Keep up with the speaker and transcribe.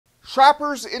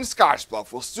Shoppers in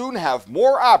Scottsbluff will soon have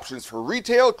more options for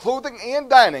retail, clothing, and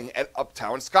dining at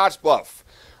Uptown Scottsbluff.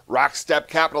 Rockstep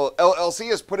Capital LLC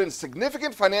has put in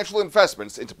significant financial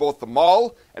investments into both the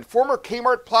mall and former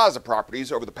Kmart Plaza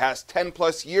properties over the past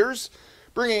 10-plus years,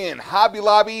 bringing in Hobby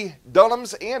Lobby,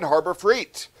 Dunham's, and Harbor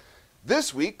Freight.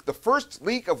 This week, the first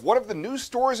leak of one of the new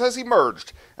stores has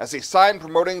emerged as a sign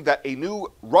promoting that a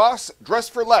new Ross Dress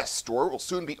for Less store will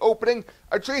soon be opening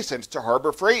adjacent to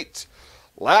Harbor Freight.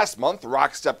 Last month,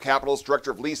 Rockstep Capital's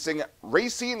Director of Leasing,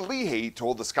 Racine Leahy,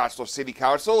 told the Scottsbluff City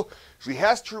Council she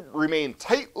has to remain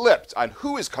tight-lipped on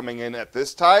who is coming in at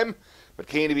this time, but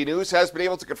KNB News has been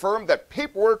able to confirm that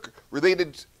paperwork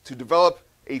related to develop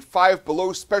a Five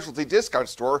Below specialty discount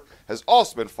store has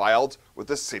also been filed with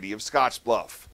the City of Scottsbluff.